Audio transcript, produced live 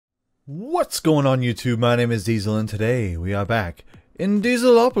What's going on YouTube? My name is Diesel and today we are back in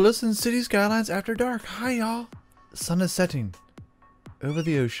Dieselopolis in City Skylines after dark. Hi y'all. The sun is setting over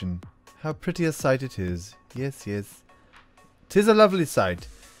the ocean. How pretty a sight it is. Yes, yes. 'Tis a lovely sight.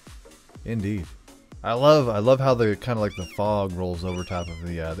 Indeed. I love how the kind of like the fog rolls over top of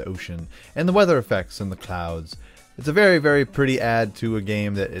the ocean and the weather effects and the clouds. It's a very, very pretty add to a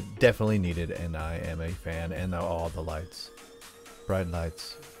game that it definitely needed, and I am a fan. And all the lights. Bright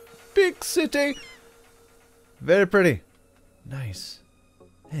lights. Big city! Very pretty. Nice.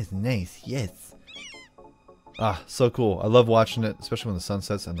 That is nice, yes. Ah, so cool. I love watching it, especially when the sun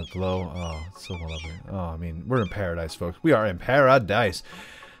sets and the glow. Oh, it's so lovely. Oh, I mean, we're in paradise, folks. We are in paradise.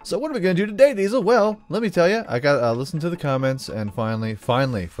 So what are we going to do today, Diesel? Well, let me tell you. I got listen to the comments, and finally,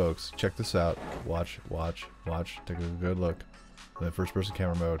 folks, check this out. Watch. Take a good look. I'm in first-person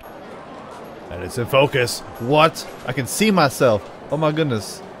camera mode. And it's in focus. What? I can see myself. Oh my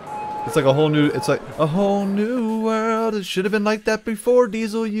goodness. It's like a whole new world. It should have been like that before,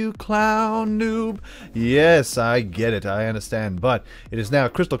 Diesel, you clown noob. Yes, I get it. I understand. But it is now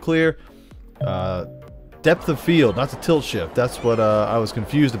crystal clear. Depth of field, not the tilt shift. That's what I was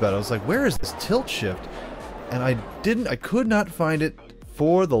confused about. I was like, where is this tilt shift? And I could not find it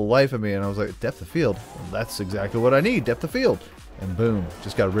for the life of me. And I was like, depth of field. Well, that's exactly what I need, depth of field. And boom,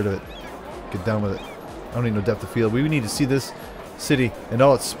 just got rid of it. Get done with it. I don't need no depth of field. We need to see this city in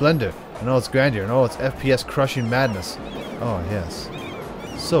all its splendor, and all its grandeur, and all its FPS crushing madness. Oh yes,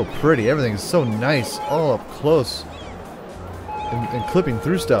 so pretty. Everything is so nice, all up close, and clipping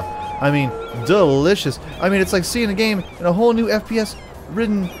through stuff. I mean, delicious. I mean, it's like seeing a game in a whole new FPS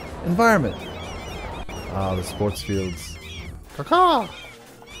ridden environment. Ah, the sports fields. Caw-caw.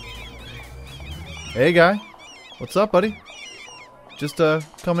 Hey guy, what's up, buddy? Just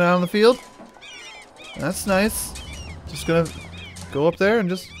coming out on the field. That's nice. Just gonna go up there and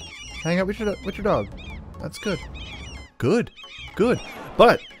just hang out with your dog. That's good. Good.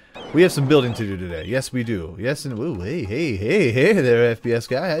 But we have some building to do today. Yes, we do. Yes, and ooh, hey there, FPS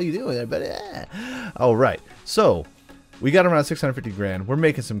guy. How you doing there, buddy? All right. So we got around 650 grand. We're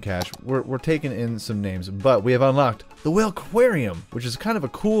making some cash. We're taking in some names, but we have unlocked the Whale Aquarium, which is kind of a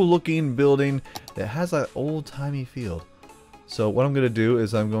cool looking building that has that old timey feel. So what I'm gonna do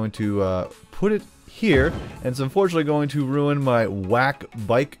is I'm going to put it here, and it's unfortunately going to ruin my whack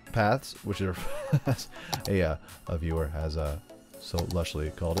bike paths, which are a viewer has so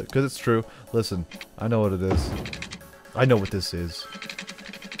lushly called it, because it's true. Listen, I know what it is. I know what this is.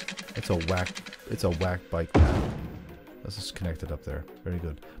 It's a whack bike path. Let's just connect it up there. Very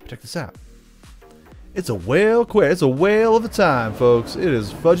good. But check this out. It's a whale aquarium. It's a whale of a time, folks. It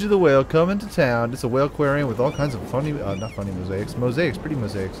is Fudgy the Whale coming to town. It's a whale aquarium with all kinds of funny, not funny mosaics, pretty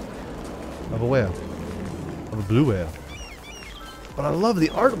mosaics of a whale, of a blue whale. But I love the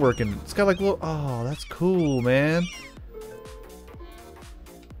artwork, and it's got like little, oh, that's cool, man.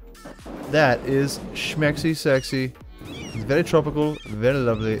 That is schmexy sexy. It's very tropical, very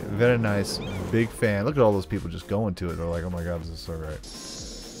lovely, very nice. Big fan. Look at all those people just going to it. They're like, oh my god, this is so great.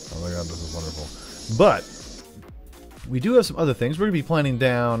 Oh my god, this is wonderful. But we do have some other things. We're going to be planning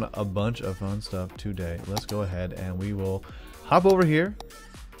down a bunch of fun stuff today. Let's go ahead and we will hop over here.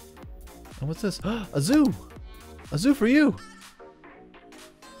 And what's this? A zoo! A zoo for you!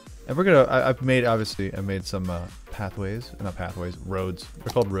 And we're gonna, I made some pathways, not pathways, roads.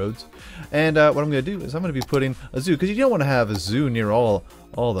 They're called roads. And what I'm gonna do is I'm gonna be putting a zoo, because you don't want to have a zoo near all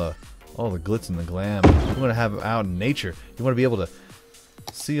the glitz and the glam. You want to have it out in nature. You want to be able to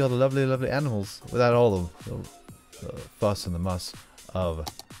see all the lovely animals without all the fuss and the muss of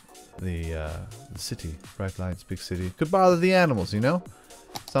the city. Bright lights, big city. Could bother the animals, you know?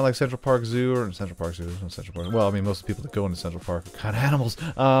 It's not like Central Park Zoo or Central Park Zoo. There's no Central Park. Well, I mean, most of the people that go into Central Park are kind of animals.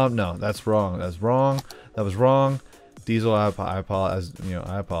 No, that's wrong. That's wrong. That was wrong. Diesel, I apologize. You know,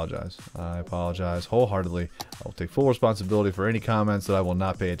 I apologize. I apologize wholeheartedly. I will take full responsibility for any comments that I will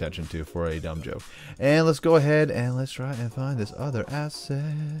not pay attention to for a dumb joke. And let's go ahead and let's try and find this other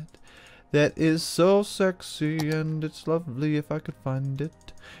asset that is so sexy, and it's lovely if I could find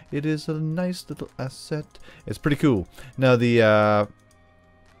it. It is a nice little asset. It's pretty cool. Now the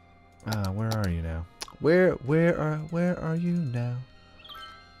where are you now? Where are you now?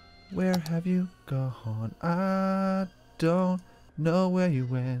 Where have you gone? I don't know where you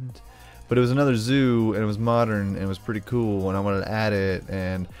went. But it was another zoo, and it was modern, and it was pretty cool, and I wanted to add it.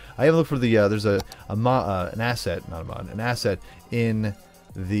 And I even looked for the there's an asset, not a mod, an asset in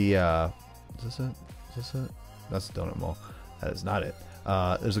the is this it? Is this it? That's the donut mall. That is not it.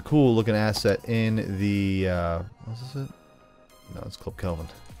 There's a cool looking asset in the what's this it? No, it's Club Kelvin.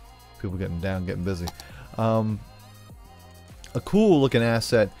 People getting busy. A cool looking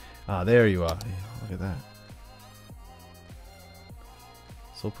asset Ah, there you are. Look at that.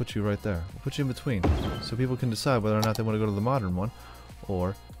 So we'll put you right there. We'll put you in between, so people can decide whether or not they want to go to the modern one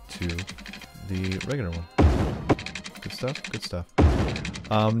or to the regular one. Good stuff. Good stuff.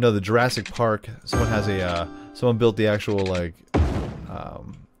 No, the Jurassic Park. Someone has a. Someone built the actual like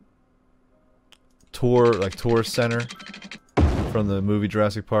tourist center from the movie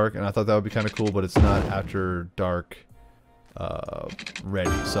Jurassic Park, and I thought that would be kind of cool, but it's not after dark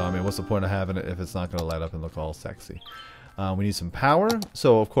ready. So I mean, what's the point of having it if it's not going to light up and look all sexy? We need some power.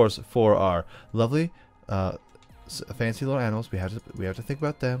 So of course, for our lovely, fancy little animals, we have to think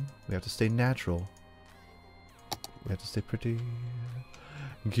about them. We have to stay natural. We have to stay pretty.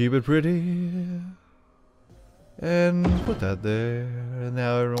 Keep it pretty. And put that there. And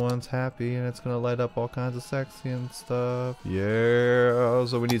now everyone's happy, and it's gonna light up all kinds of sexy and stuff. Yeah.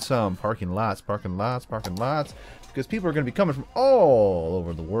 So we need some parking lots, because people are gonna be coming from all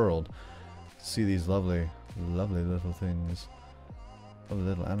over the world to see these lovely little things. Lovely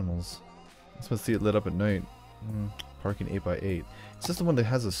little animals. Let's supposed to see it lit up at night. Parking 8x8. It's just the one that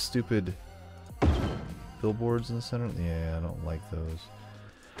has a stupid billboards in the center. Yeah, I don't like those.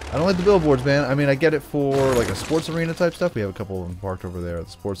 I don't like the billboards, man. I mean, I get it for like a sports arena type stuff. We have a couple of them parked over there at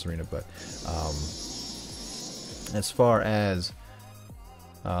the sports arena, but as far as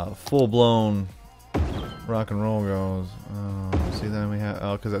full-blown rock and roll goes, see then we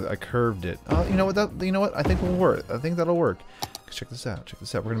have because I curved it. You know what? I think will work. I think that'll work. Check this out. Check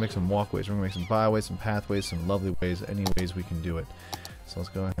this out. We're gonna make some walkways. We're gonna make some byways, some pathways, some lovely ways. Any ways we can do it. So let's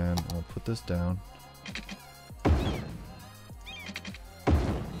go ahead and we'll put this down.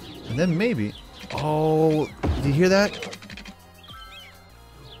 And then maybe... Oh, do you hear that?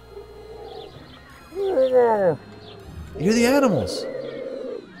 You hear the animals?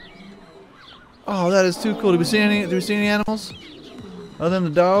 Oh, that is too cool. Do we see any animals? Other than the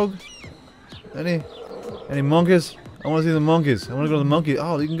dog? Any monkeys? I want to see the monkeys. I want to go to the monkey.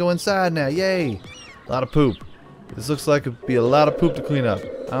 Oh, you can go inside now. Yay! A lot of poop. This looks like it'd be a lot of poop to clean up.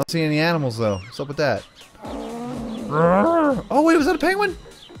 I don't see any animals though. What's up with that? Oh wait, was that a penguin?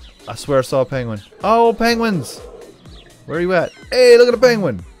 I swear I saw a penguin. Oh, penguins! Where are you at? Hey, look at a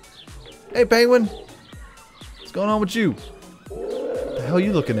penguin! Hey, penguin! What's going on with you? What the hell are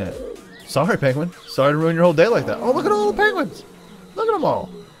you looking at? Sorry, penguin. Sorry to ruin your whole day like that. Oh, look at all the penguins! Look at them all!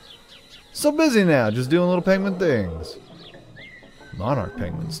 So busy now, just doing little penguin things. Monarch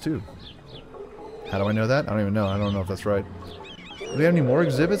penguins, too. How do I know that? I don't even know. I don't know if that's right. Do we have any more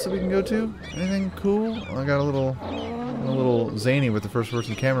exhibits that we can go to? Anything cool? I got a little zany with the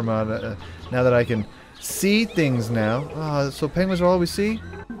first-person camera mod. Now that I can see things now. So penguins are all we see?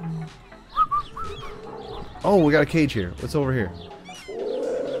 Oh, we got a cage here. What's over here?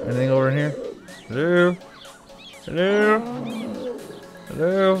 Anything over in here? Hello? Hello?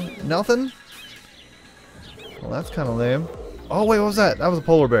 Hello? Nothing? Well, that's kind of lame. Oh, wait, what was that? That was a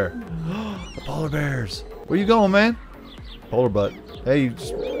polar bear. The polar bears. Where you going, man? Polar butt. Hey,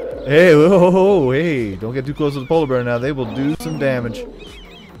 hey, whoa, hey, don't get too close to the polar bear now. They will do some damage.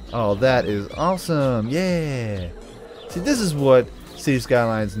 Oh, that is awesome. Yeah. See, this is what City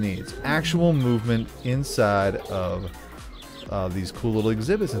Skylines needs. Actual movement inside of these cool little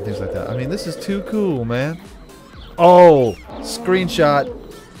exhibits and things like that. I mean, this is too cool, man. Oh, screenshot.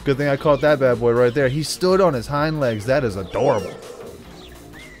 Good thing I caught that bad boy right there. He stood on his hind legs. That is adorable.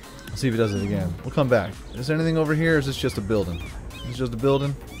 Let's see if he does it again. We'll come back. Is there anything over here, or is this just a building? This is just a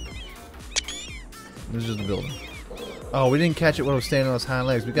building? This is just a building. Oh, we didn't catch it when it was standing on its hind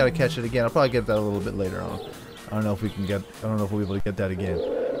legs. We gotta catch it again. I'll probably get that a little bit later on. I don't know if we can get... I don't know if we'll be able to get that again.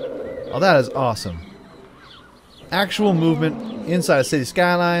 Oh, that is awesome. Actual movement inside of City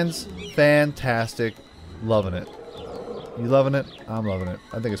Skylines. Fantastic. Loving it. You loving it? I'm loving it.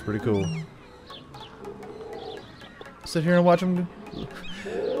 I think it's pretty cool. Sit here and watch them.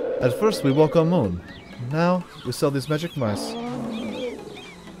 At first we walk on moon. Now we sell these magic mice.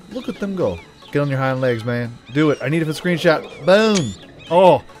 Look at them go. Get on your hind legs, man. Do it. I need it for the screenshot. Boom.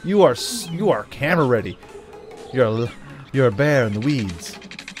 Oh, you are camera ready. You're a bear in the weeds.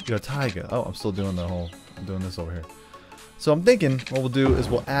 You're a tiger. Oh, I'm still doing I'm doing this over here. So I'm thinking what we'll do is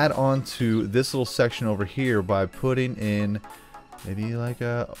we'll add on to this little section over here by putting in maybe like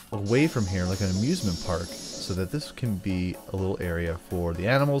away from here, like an amusement park, so that this can be a little area for the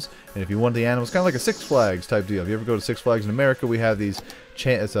animals. And if you want the animals, kind of like a Six Flags type deal. If you ever go to Six Flags in America, we have these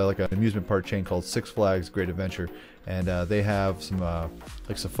it's like an amusement park chain called Six Flags Great Adventure, and they have some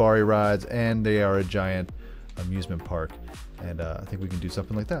like safari rides, and they are a giant amusement park. And I think we can do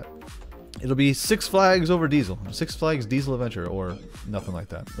something like that. It'll be Six Flags over Diesel, Six Flags Diesel Adventure, or nothing like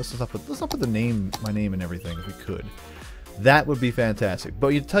that. Let's not put my name and everything if we could. That would be fantastic. But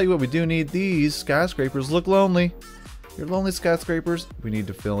you tell you what, we do need these skyscrapers. Look lonely. You're lonely skyscrapers. We need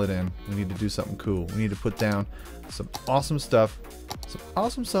to fill it in. We need to do something cool. We need to put down some awesome stuff, some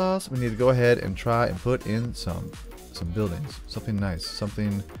awesome sauce. We need to go ahead and try and put in some buildings, something nice,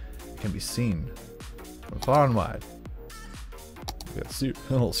 something that can be seen from far and wide. We got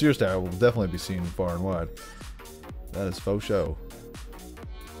little Sears Tower will definitely be seen far and wide. That is faux show.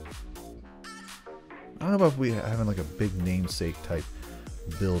 I don't know if we having like a big namesake type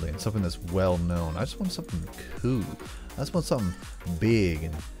building, something that's well known. I just want something cool. I just want something big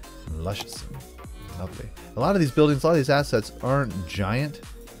and luscious and lovely. A lot of these buildings, a lot of these assets aren't giant.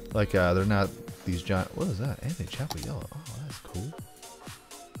 Like they're not these giant. What is that? Anti-chapel yellow. Oh, that's cool.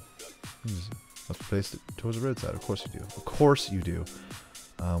 Let's place it towards the roadside. Of course you do. Of course you do.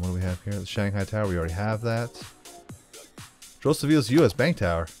 What do we have here? The Shanghai Tower. We already have that. Drosevilla's U.S. Bank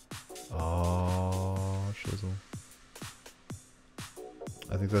Tower. Oh, shizzle.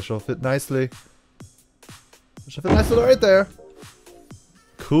 I think that shall fit nicely. That shall fit nicely right there.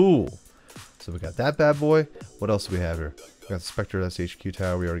 Cool. So we got that bad boy. What else do we have here? We got the Spectre SHQ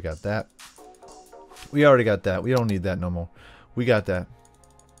Tower. We already got that. We already got that. We don't need that no more. We got that.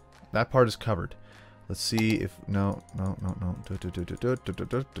 That part is covered. Let's see if no.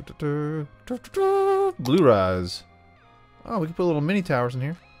 Blue Rise. Oh, we can put little mini towers in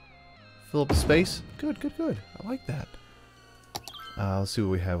here. Fill up the space. Good, good, good. I like that. Let's see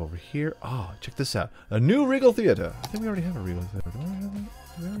what we have over here. Oh, check this out. A new Regal Theater. I think we already have a Regal Theater. Do we already have that?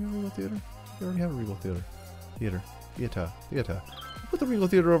 Do we already have a Regal Theater? We already have a Regal Theater. Theater. Put the Regal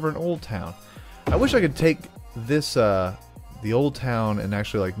Theater over in Old Town. I wish I could take this, the Old Town and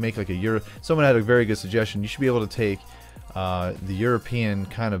actually like make like a Euro. Someone had a very good suggestion. You should be able to take the European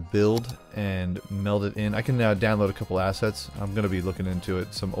kind of build and meld it in. I can download a couple assets. I'm going to be looking into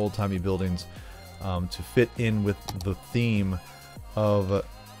it. Some old-timey buildings to fit in with the theme of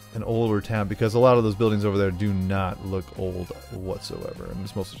an older town, because a lot of those buildings over there do not look old whatsoever, and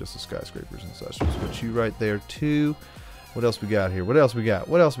it's mostly just the skyscrapers and such. Just put you right there too. What else we got here? What else we got?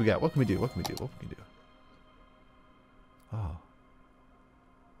 What else we got? What can we do? What can we do? What can we do? Oh,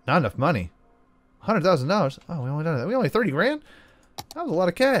 not enough money. $100,000. Oh, we only done that. We only 30 grand. That was a lot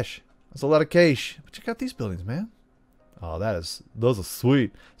of cash. That's a lot of cash. But check out these buildings, man. Oh, those are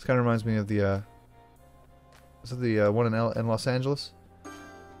sweet. This kind of reminds me of the is it the one in Los Angeles?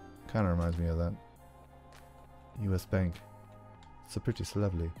 Kind of reminds me of that. U.S. Bank. It's pretty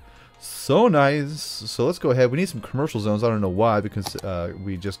lovely. So nice. So let's go ahead. We need some commercial zones. I don't know why, because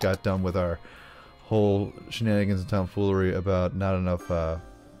we just got done with our whole shenanigans and tomfoolery about not enough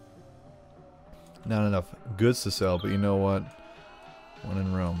goods to sell. But you know what? One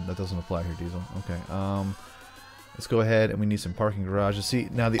in Rome. That doesn't apply here, Diesel. Okay. Let's go ahead and we need some parking garages. See,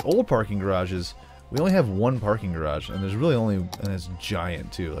 now the old parking garages, we only have one parking garage, and there's really only, and it's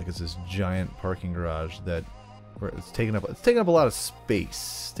giant too. Like it's this giant parking garage that it's taking up a lot of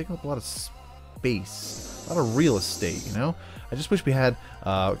space. Taking up a lot of space. A lot of real estate, you know? I just wish we had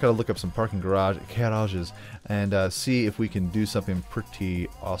gotta look up some parking garages and see if we can do something pretty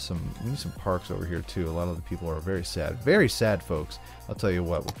awesome. We need some parks over here too. A lot of the people are very sad folks. I'll tell you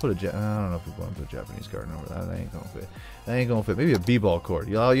what, we'll put I don't know if we want to put a Japanese garden over that. That ain't gonna fit. That ain't gonna fit. Maybe a b-ball court.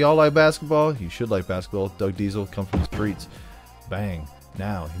 Y'all like basketball? You should like basketball. Doug Diesel comes from the streets. Bang.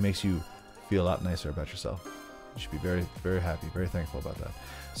 Now he makes you feel a lot nicer about yourself. You should be very, very happy, very thankful about that.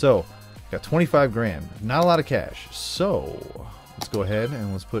 So, got 25 grand. Not a lot of cash. So, let's go ahead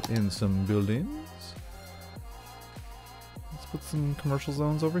and let's put in some buildings. Let's put some commercial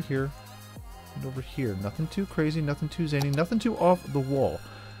zones over here. And over here. Nothing too crazy, nothing too zany, nothing too off the wall.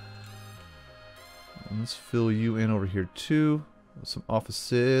 And let's fill you in over here too. With some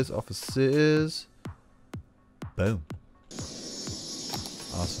offices. Boom.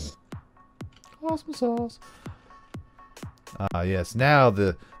 Awesome. Awesome sauce. Yes, now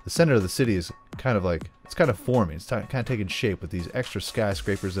the center of the city is kind of like, it's kind of forming. It's kind of taking shape with these extra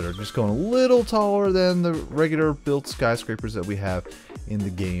skyscrapers that are just going a little taller than the regular built skyscrapers that we have in the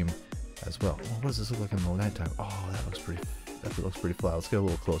game as well. Oh, what does this look like in the nighttime? Oh, that looks pretty flat. Let's get a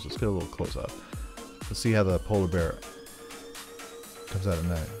little closer. Let's get a little close up. Let's see how the polar bear comes out at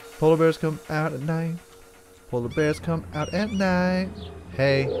night. Polar bears come out at night. Polar bears come out at night.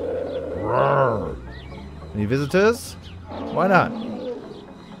 Hey. Roar. Any visitors? Why not? I'm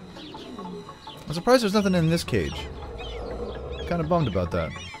surprised there's nothing in this cage. Kind of bummed about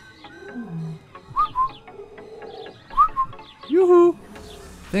that. Yoo-hoo!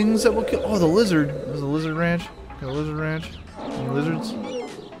 Things that will kill. Oh, the lizard. There's a lizard ranch. Got a lizard ranch. Any lizards?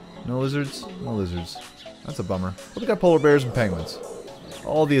 No lizards? No lizards. That's a bummer. But we got polar bears and penguins.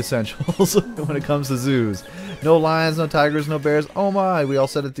 All the essentials when it comes to zoos. No lions, no tigers, no bears. Oh my, we all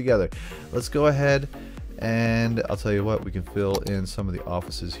said it together. Let's go ahead and I'll tell you what, we can fill in some of the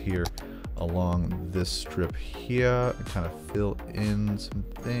offices here along this strip here and kind of fill in some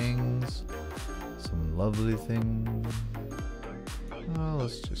things. Some lovely things. Oh,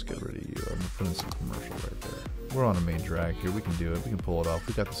 let's just get rid of you. I'm going to put in some commercial right there. We're on a main drag here. We can do it. We can pull it off.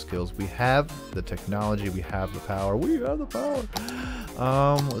 We got the skills. We have the technology. We have the power. We have the power.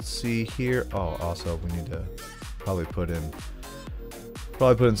 Let's see here. Oh, also we need to probably put in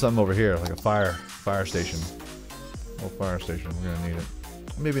something over here, like a fire station. A little fire station. We're gonna need it.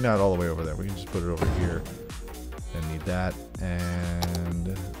 Maybe not all the way over there. We can just put it over here. Gonna need that, and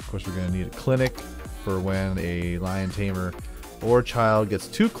of course we're gonna need a clinic for when a lion tamer or child gets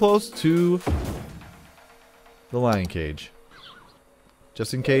too close to the lion cage.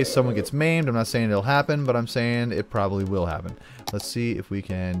 Just in case someone gets maimed. I'm not saying it'll happen, but I'm saying it probably will happen. Let's see if we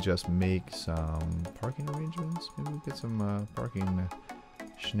can just make some parking arrangements. Maybe we'll get some parking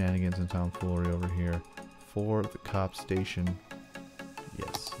shenanigans and tomfoolery over here for the cop station.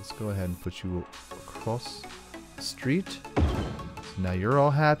 Yes, let's go ahead and put you across the street. So now you're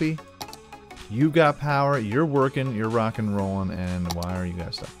all happy. You got power. You're working. You're rock and rolling. And why are you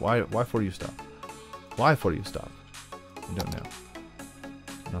guys stop? Why for you stop? Why for you stop? I don't know.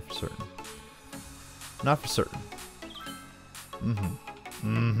 Not for certain. Not for certain.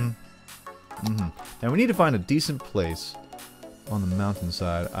 Now we need to find a decent place on the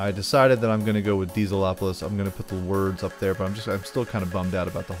mountainside. I decided that I'm going to go with Dieselopolis. I'm going to put the words up there, but I'm still kind of bummed out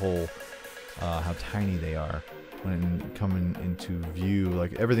about the whole how tiny they are when coming into view.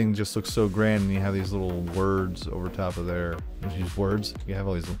 Like everything just looks so grand, and you have these little words over top of there. These words. You have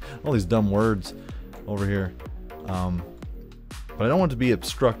all these dumb words over here. But I don't want it to be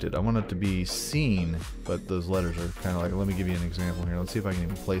obstructed. I want it to be seen, but those letters are kind of like, let me give you an example here. Let's see if I can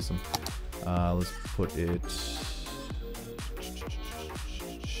even place them. Let's put it,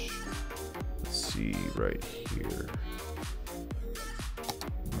 let's see, right here.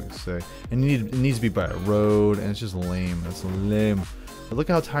 Like I say, and it needs to be by a road, and it's just lame. That's lame. But look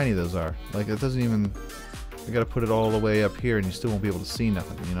how tiny those are. Like it doesn't even, you gotta put it all the way up here, and you still won't be able to see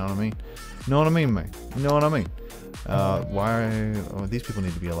nothing. You know what I mean? You know what I mean, mate? You know what I mean? These people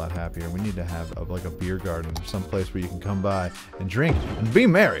need to be a lot happier. We need to have like a beer garden or some place where you can come by and drink and be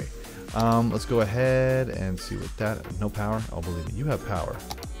merry. Let's go ahead and see what that. No power? I'll believe it. You have power.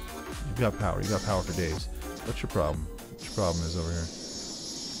 You've got power. You got power for days. What's your problem? What's your problem is over here?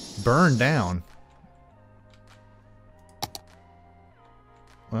 Burn down.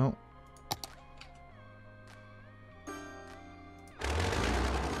 Well.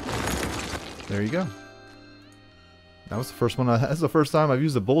 There you go. That was the first one. That's the first time I've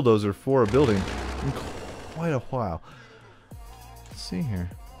used a bulldozer for a building in quite a while. Let's see here.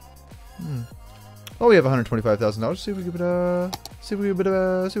 Oh, we have $125,000. See if we could, see if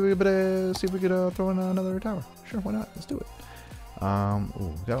we could throw in another tower. Sure, why not? Let's do it. Ooh,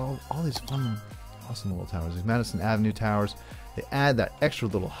 we got all these fun, awesome little towers. These Madison Avenue towers. They add that extra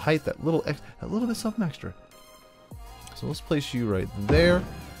little height, that little bit something extra. So let's place you right there.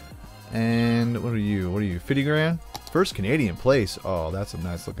 And what are you? What are you? 50 grand? First Canadian place. Oh, that's a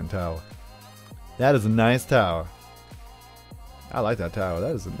nice looking tower. That is a nice tower. I like that tower.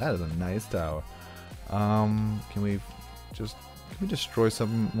 That is a nice tower. Can we destroy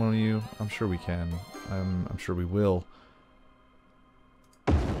one of you? I'm sure we can. I'm sure we will.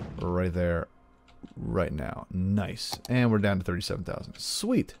 Right there. Right now. Nice. And we're down to 37,000.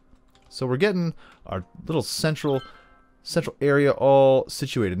 Sweet. So we're getting our little central area all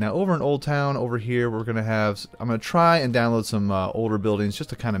situated. Now over in Old Town over here I'm going to try and download some older buildings just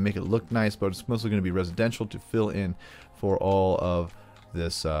to kind of make it look nice, but it's mostly going to be residential to fill in for all of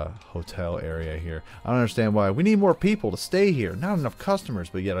this hotel area here. I don't understand why. We need more people to stay here. Not enough customers,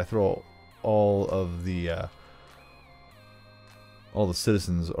 but yet I throw all of the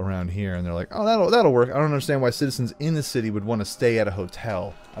citizens around here, and they're like, oh, that'll work. I don't understand why citizens in the city would want to stay at a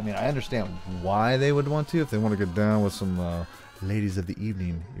hotel. I mean, I understand why they would want to, if they want to go down with some ladies of the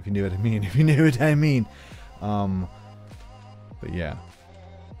evening, if you knew what I mean. If you knew what I mean. But yeah,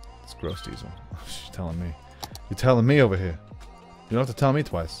 it's gross, Diesel. She's telling me. You're telling me over here. You don't have to tell me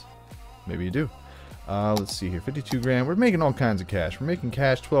twice. Maybe you do. Let's see here, 52 grand. We're making all kinds of cash. We're making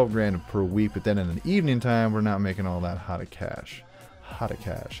cash 12 grand per week, but then in the evening time, we're not making all that hot of cash. Hot of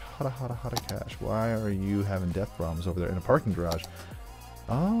cash. Hot of cash. Why are you having death problems over there in a parking garage?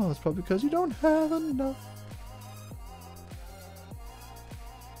 Oh, that's probably because you don't have enough.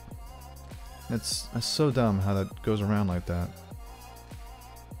 That's so dumb how that goes around like that.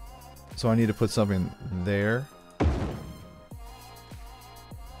 So I need to put something there.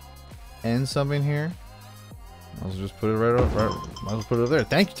 end something here. I'll just put it right up. Might as well put it over there.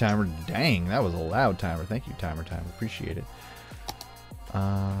 Thank you, timer. Dang, that was a loud timer. Thank you, timer. Appreciate it.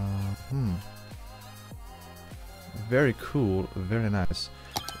 Very cool. Very nice.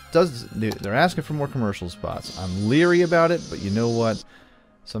 They're asking for more commercial spots. I'm leery about it, but you know what?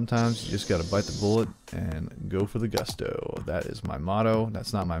 Sometimes you just gotta bite the bullet and go for the gusto. That is my motto.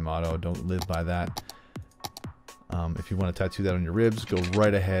 That's not my motto. Don't live by that. If you want to tattoo that on your ribs, go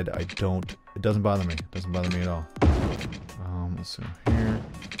right ahead. It doesn't bother me. It doesn't bother me at all. Let's see here.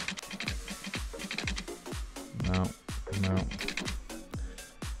 No.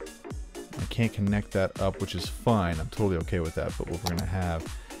 I can't connect that up, which is fine. I'm totally okay with that. But what we're gonna have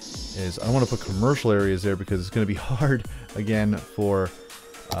is I want to put commercial areas there because it's gonna be hard again for.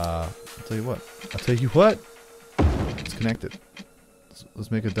 I'll tell you what. Let's connect it.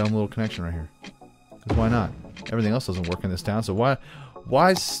 Let's make a dumb little connection right here. Because why not? Everything else doesn't work in this town, so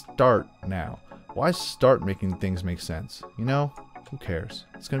why start now? Why start making things make sense? You know? Who cares?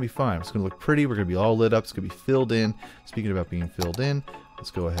 It's going to be fine. It's going to look pretty. We're going to be all lit up. It's going to be filled in. Speaking about being filled in,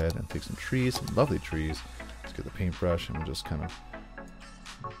 let's go ahead and take some trees, some lovely trees. Let's get the paintbrush and we'll just kind of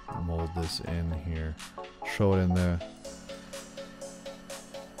mold this in here. Throw it in there.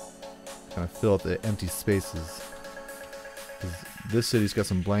 Kind of fill out the empty spaces. This city's got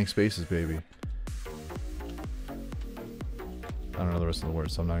some blank spaces, baby. I don't know the rest of the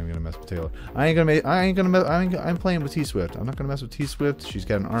words, so I'm not even gonna mess with Taylor. I'm playing with T-Swift. I'm not gonna mess with T-Swift. She's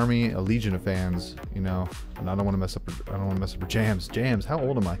got an army, a legion of fans, you know, and I don't want to mess up her jams. How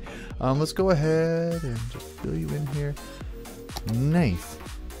old am I? Let's go ahead and just fill you in here. Nice.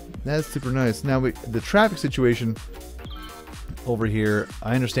 That's super nice. Now the traffic situation over here,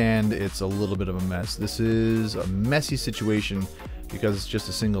 I understand it's a little bit of a mess. This is a messy situation because it's just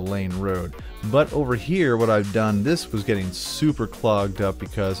a single lane road. But over here, what I've done, this was getting super clogged up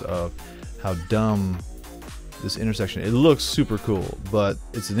because of how dumb this intersection. It looks super cool, but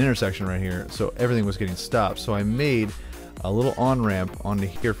it's an intersection right here, so everything was getting stopped. So I made a little on-ramp onto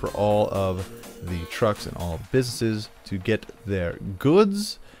here for all of the trucks and all the businesses to get their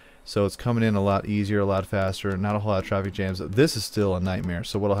goods. So it's coming in a lot easier, a lot faster, not a whole lot of traffic jams. This is still a nightmare.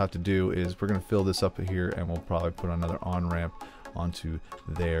 So what I'll have to do is we're going to fill this up here and we'll probably put another on-ramp onto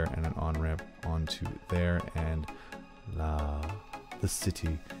there and an on-ramp onto there, and the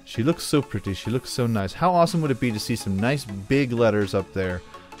city. She looks so pretty. She looks so nice. How awesome would it be to see some nice big letters up there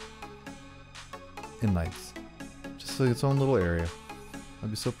in lights? Just like its own little area.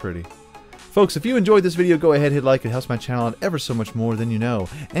 That'd be so pretty. Folks, if you enjoyed this video, go ahead, hit like. It helps my channel out ever so much more than you know.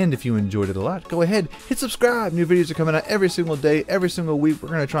 And if you enjoyed it a lot, go ahead, hit subscribe. New videos are coming out every single day, every single week. We're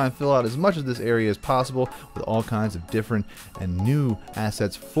going to try and fill out as much of this area as possible with all kinds of different and new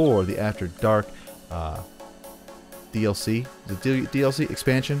assets for the After Dark DLC. The DLC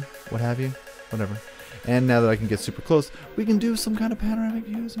expansion, what have you, whatever. And now that I can get super close, we can do some kind of panoramic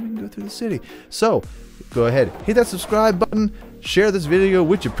views and we can go through the city. So, go ahead, hit that subscribe button, share this video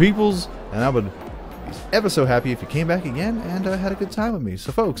with your peoples, and I would be ever so happy if you came back again and had a good time with me.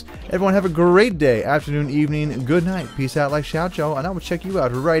 So folks, everyone have a great day, afternoon, evening, good night. Peace out like Xiao Chow, and I will check you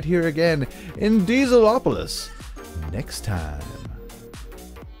out right here again in Dieselopolis next time.